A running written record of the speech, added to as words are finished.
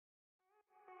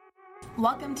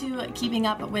Welcome to Keeping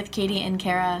Up with Katie and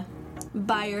Kara.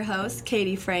 By your hosts,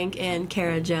 Katie Frank and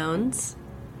Kara Jones.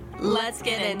 Let's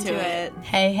get into it.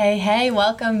 Hey,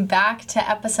 welcome back to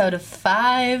episode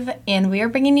 5, and we are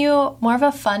bringing you more of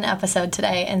a fun episode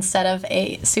today instead of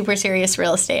a super serious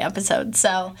real estate episode.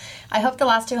 So I hope the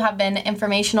last two have been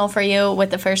informational for you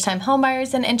with the first-time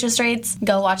homebuyers and interest rates.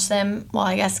 Go watch them. Well,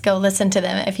 I guess go listen to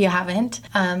them if you haven't.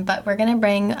 But we're going to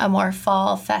bring a more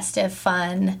fall, festive,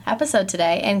 fun episode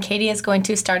today, and Katie is going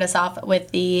to start us off with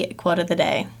the quote of the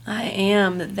day. I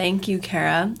am. Thank you,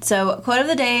 Kara. So, quote of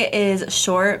the day is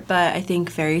short, but I think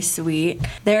very sweet.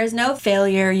 There is no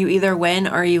failure. You either win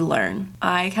or you learn.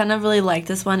 I kind of really like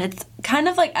this one. It's kind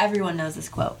of like everyone knows this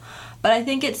quote. But I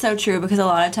think it's so true because a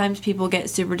lot of times people get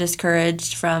super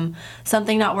discouraged from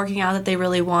something not working out that they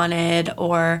really wanted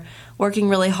or working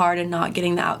really hard and not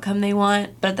getting the outcome they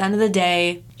want. But at the end of the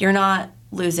day, you're not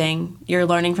losing. You're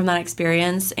learning from that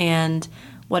experience, and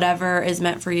whatever is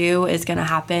meant for you is going to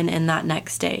happen in that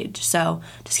next stage. So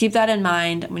just keep that in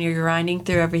mind when you're grinding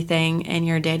through everything in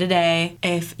your day-to-day.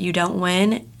 If you don't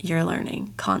win, you're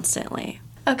learning constantly.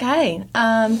 Okay.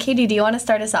 Katie, do you want to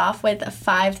start us off with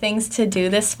 5 things to do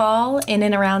this fall in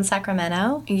and around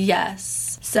Sacramento?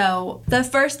 Yes. So the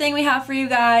first thing we have for you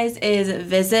guys is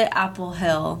visit Apple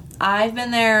Hill. I've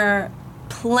been there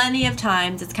plenty of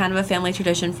times. It's kind of a family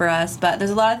tradition for us, but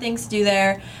there's a lot of things to do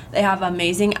there. They have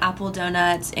amazing apple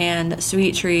donuts and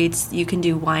sweet treats. You can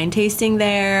do wine tasting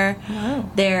there.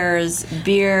 Wow. There's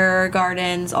beer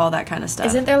gardens, all that kind of stuff.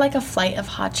 Isn't there like a flight of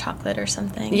hot chocolate or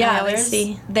something? Yeah,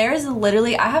 there's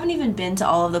literally, I haven't even been to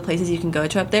all of the places you can go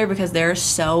to up there because there are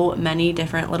so many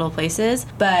different little places,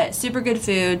 but super good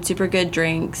food, super good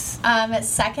drinks.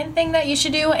 Second thing that you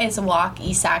should do is walk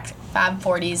ESAC Fab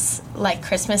 40's like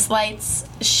Christmas lights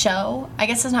show. I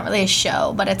guess it's not really a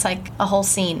show, but it's like a whole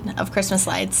scene of Christmas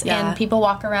lights. Yeah. And people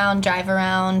walk around, drive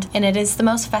around, and it is the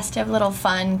most festive little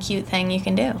fun, cute thing you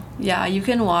can do. Yeah, you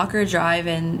can walk or drive,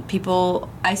 and people,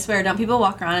 I swear, don't people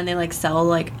walk around and they like sell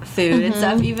like food and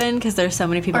stuff even because there's so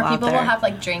many people out there. Or people will have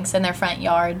like drinks in their front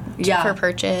yard for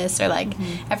purchase, or like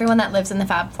everyone that lives in the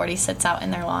Fab 40 sits out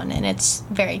in their lawn, and it's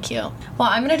very cute. Well,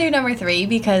 I'm going to do number 3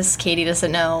 because Katie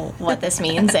doesn't know what this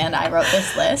means and I wrote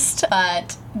this list,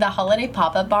 but the holiday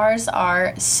pop-up bars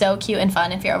are so cute and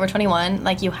fun. If you're over 21,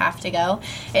 like, you have to go.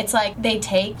 It's like they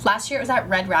take, last year it was at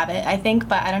Red Rabbit, I think,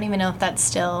 but I don't even know if that's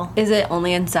still. Is it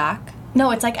only in Sac?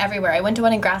 No, it's like everywhere. I went to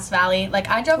one in Grass Valley. Like,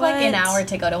 I drove like an hour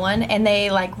to go to one, and they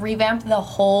like revamped the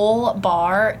whole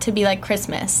bar to be like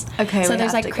Christmas. Okay, so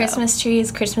there's like Christmas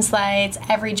trees, Christmas lights.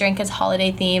 Every drink is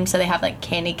holiday themed. So they have like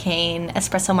candy cane,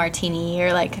 espresso martini,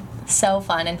 or like so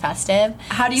fun and festive.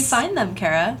 How do you find them,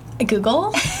 Kara?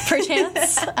 Google,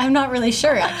 perchance. I'm not really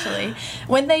sure, actually.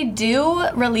 When they do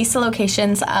release the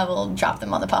locations, I will drop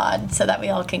them on the pod so that we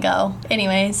all can go.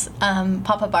 Anyways,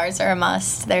 pop-up bars are a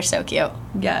must. They're so cute.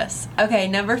 Yes. Okay,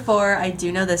 number 4, I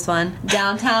do know this one.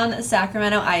 Downtown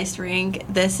Sacramento Ice Rink.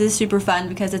 This is super fun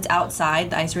because it's outside.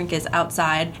 The ice rink is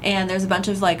outside, and there's a bunch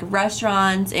of like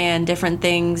restaurants and different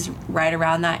things right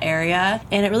around that area,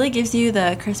 and it really gives you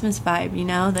the Christmas vibe, you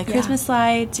know? The Christmas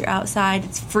lights, you're outside,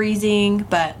 it's freezing,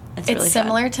 but it's really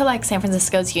similar fun. to like San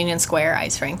Francisco's Union Square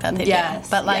ice rink that they do,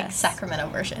 but like Sacramento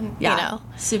version, you know?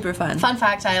 Super fun. Fun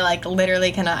fact, I like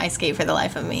literally cannot ice skate for the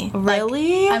life of me.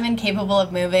 Really? Like, I'm incapable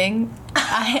of moving.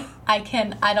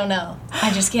 I don't know.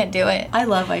 I just can't do it. I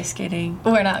love ice skating.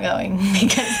 We're not going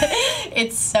because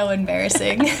it's so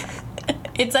embarrassing.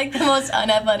 It's like the most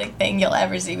unathletic thing you'll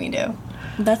ever see me do.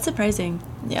 That's surprising.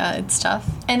 Yeah, it's tough.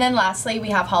 And then lastly, we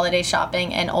have holiday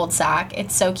shopping in Old Sac.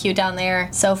 It's so cute down there,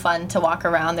 so fun to walk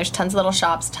around. There's tons of little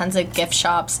shops, tons of gift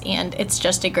shops, and it's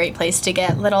just a great place to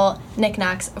get little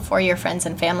knickknacks for your friends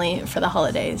and family for the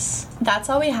holidays. That's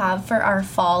all we have for our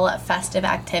fall festive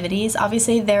activities.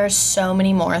 Obviously, there are so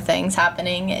many more things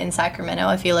happening in Sacramento.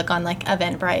 If you look on like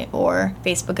Eventbrite or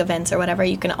Facebook events or whatever,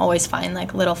 you can always find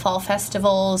like little fall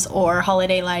festivals or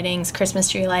holiday lightings, Christmas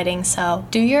tree lightings. So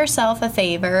do yourself a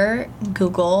favor,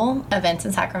 Google events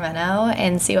in Sacramento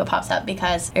and see what pops up,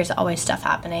 because there's always stuff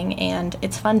happening, and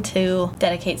it's fun to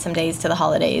dedicate some days to the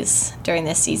holidays during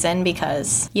this season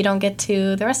because you don't get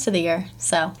to the rest of the year.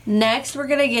 So next, we're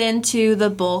going to get into the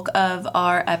bulk of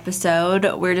our episode.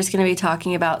 We're just going to be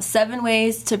talking about 7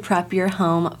 ways to prep your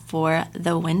home for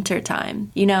the winter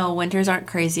time. You know, winters aren't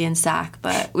crazy in Sac,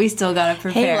 but we still got to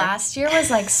prepare. Hey, last year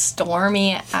was like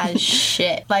stormy as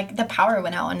shit. Like the power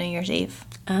went out on New Year's Eve.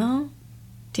 Oh?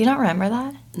 Do you not remember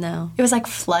that? No. It was like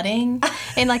flooding.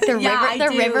 And like the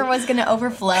river was gonna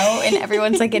overflow, and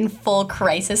everyone's like in full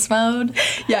crisis mode.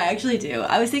 Yeah, I actually do.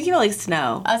 I was thinking about like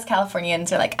snow. Us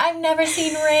Californians are like, I've never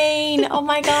seen rain. Oh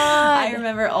my god. I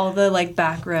remember all the like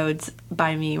back roads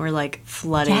by me were like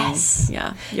flooding. Yes.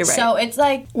 Yeah, you're right. So it's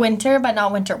like winter, but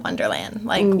not winter wonderland.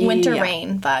 Like winter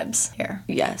rain vibes here.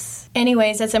 Yes.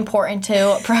 Anyways, it's important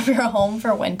to prep your home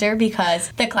for winter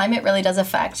because the climate really does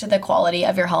affect the quality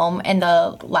of your home and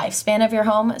the lifespan of your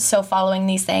home. So following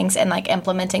these things and like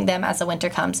implementing them as the winter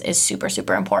comes is super,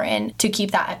 super important to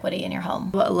keep that equity in your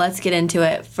home. Well, let's get into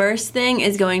it. First thing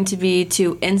is going to be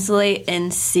to insulate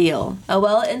and seal. A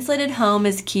well-insulated home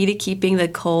is key to keeping the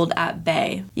cold at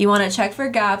bay. You want to check for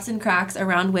gaps and cracks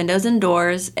around windows and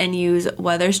doors and use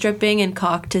weather stripping and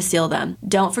caulk to seal them.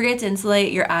 Don't forget to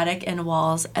insulate your attic and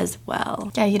walls as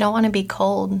well. Yeah, you don't want to be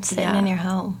cold sitting in your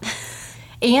home.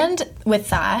 And with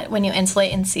that, when you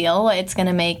insulate and seal, it's going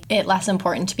to make it less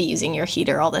important to be using your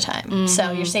heater all the time. Mm-hmm.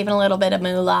 So you're saving a little bit of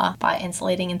moolah by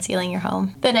insulating and sealing your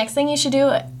home. The next thing you should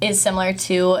do is similar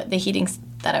to the heating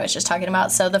that I was just talking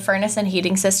about. So the furnace and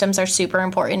heating systems are super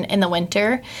important in the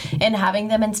winter, and having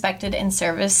them inspected and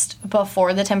serviced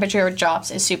before the temperature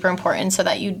drops is super important so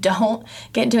that you don't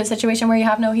get into a situation where you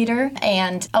have no heater.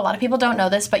 And a lot of people don't know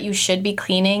this, but you should be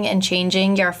cleaning and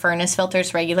changing your furnace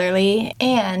filters regularly,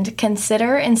 and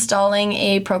consider installing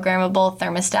a programmable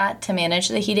thermostat to manage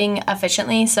the heating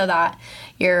efficiently so that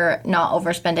you're not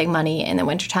overspending money in the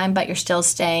wintertime, but you're still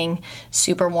staying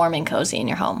super warm and cozy in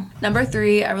your home. Number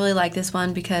 3, I really like this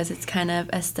one because it's kind of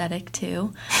aesthetic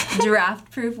too.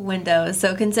 Draft-proof windows.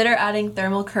 So consider adding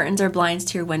thermal curtains or blinds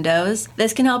to your windows.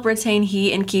 This can help retain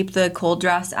heat and keep the cold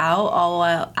drafts out, all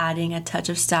while adding a touch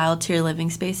of style to your living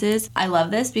spaces. I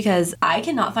love this because I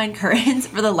cannot find curtains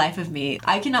for the life of me.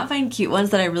 I cannot find cute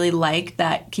ones that I really like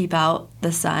that keep out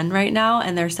the sun right now,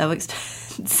 and they're so expensive.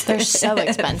 They're so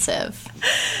expensive.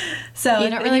 So you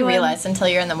don't really realize until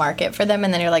you're in the market for them,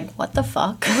 and then you're like, what the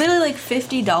fuck? Literally like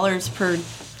 $50 per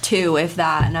 2, if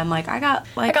that. And I'm like, I got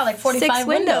like 45 6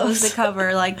 windows to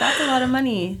cover. Like, that's a lot of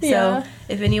money. Yeah. So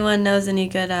if anyone knows any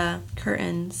good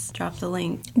curtains, drop the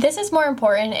link. This is more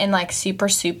important in like super,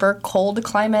 super cold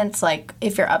climates. Like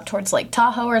if you're up towards Lake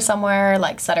Tahoe or somewhere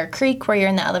like Sutter Creek where you're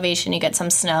in the elevation, you get some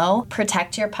snow.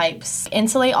 Protect your pipes.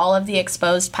 Insulate all of the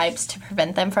exposed pipes to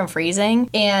prevent them from freezing.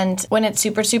 And when it's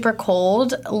super, super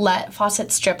cold, let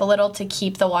faucets drip a little to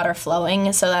keep the water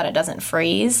flowing so that it doesn't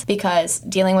freeze, because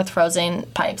dealing with frozen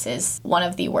pipes is one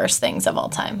of the worst things of all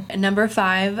time. And number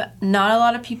 5, not a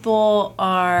lot of people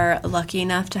are lucky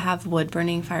enough to have wood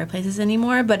burning fireplaces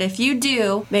anymore, but if you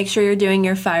do, make sure you're doing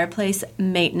your fireplace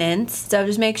maintenance. So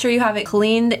just make sure you have it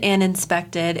cleaned and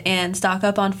inspected, and stock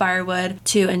up on firewood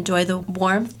to enjoy the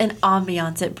warmth and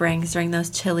ambiance it brings during those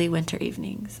chilly winter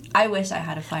evenings. I wish I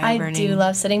had a fire burning. I do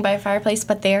love sitting by a fireplace,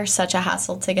 but they are such a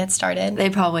hassle to get started.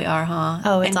 They probably are, huh?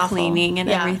 Oh, it's and awful. Cleaning and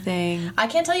everything. I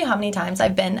can't tell you how many times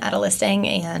I've been at a listing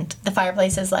and the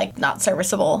fireplace is like not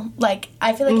serviceable. Like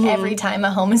I feel like every time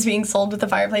a home is being sold with a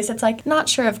fireplace, it's like not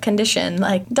sure of condition,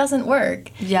 like doesn't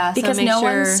work. Yeah, because so no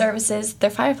one services their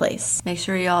fireplace. Make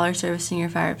sure y'all are servicing your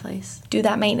fireplace. Do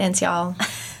that maintenance, y'all.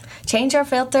 Change your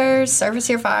filters, service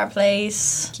your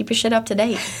fireplace, keep your shit up to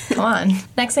date. Come on.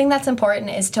 Next thing that's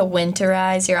important is to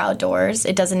winterize your outdoors.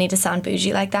 It doesn't need to sound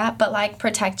bougie like that, but like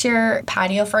protect your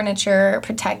patio furniture,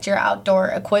 protect your outdoor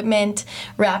equipment,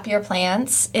 wrap your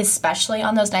plants, especially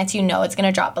on those nights you know it's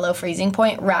going to drop below freezing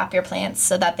point. Wrap your plants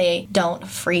so that they don't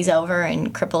freeze over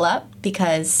and cripple up,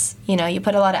 because you know you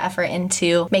put a lot of effort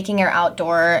into making your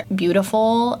outdoor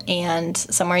beautiful and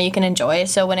somewhere you can enjoy.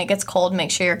 So when it gets cold, make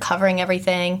sure you're covering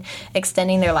everything,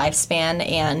 extending their lifespan,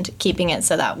 and keeping it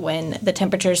so that when the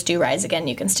temperatures do rise again,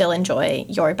 you can still enjoy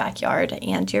your backyard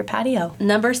and your patio.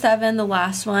 Number 7, the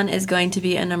last one, is going to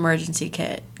be an emergency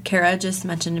kit. Kara just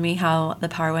mentioned to me how the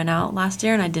power went out last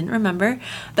year and I didn't remember,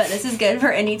 but this is good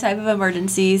for any type of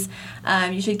emergencies.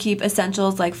 You should keep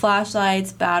essentials like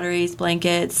flashlights, batteries,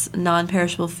 blankets,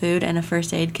 non-perishable food, and a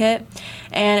first aid kit.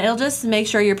 And it'll just make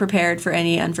sure you're prepared for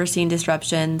any unforeseen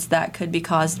disruptions that could be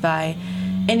caused by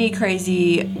any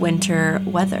crazy winter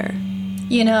weather.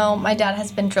 You know, my dad has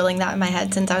been drilling that in my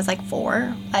head since I was like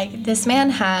 4. Like, this man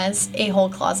has a whole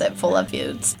closet full of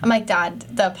foods. I'm like, Dad,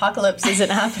 the apocalypse isn't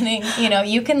happening. You know,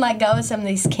 you can let go of some of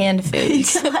these canned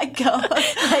foods. You can let go.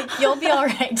 Like, you'll be all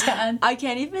right, Dad. I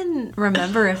can't even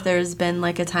remember if there's been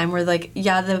like a time where like,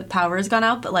 yeah, the power's gone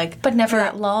out, but like... But never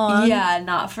that long. Yeah,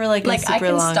 not for like a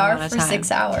super long amount of time. Like, I can starve for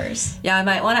 6 hours. Yeah, I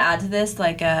might want to add to this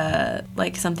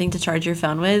like something to charge your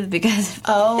phone with, because...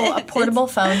 Oh, a portable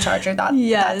phone charger.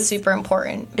 That's super important.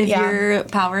 important. If your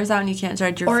power's out and you can't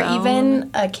charge your phone. Or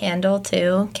even a candle,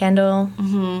 too.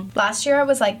 Last year I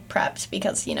was, like, prepped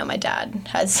because, you know, my dad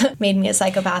has made me a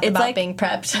psychopath about like, being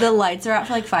prepped. The lights are out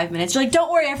for, like, 5 minutes. You're like,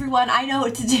 don't worry, everyone. I know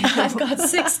what to do. I've got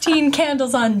 16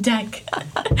 candles on deck.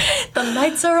 The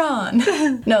lights are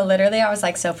on. No, literally, I was,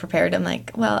 like, so prepared. I'm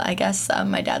like, well, I guess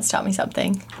my dad's taught me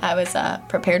something. I was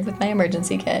prepared with my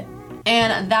emergency kit.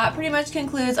 And that pretty much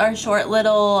concludes our short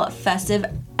little festive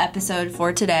episode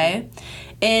for today.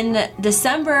 In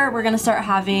December, we're going to start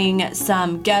having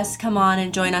some guests come on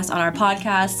and join us on our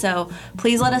podcast. So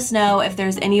please let us know if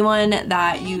there's anyone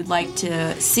that you'd like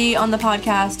to see on the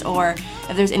podcast, or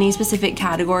if there's any specific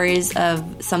categories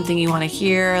of something you want to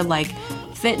hear, like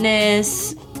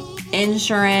fitness,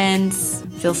 insurance.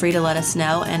 Feel free to let us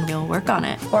know and we'll work on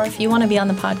it. Or if you want to be on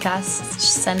the podcast,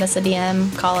 just send us a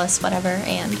DM, call us, whatever,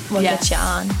 and we'll get you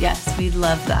on. Yes, we'd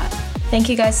love that. Thank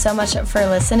you guys so much for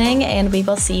listening, and we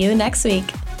will see you next week.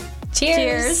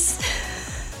 Cheers!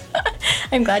 Cheers!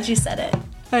 I'm glad you said it.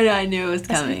 I knew it was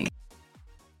coming.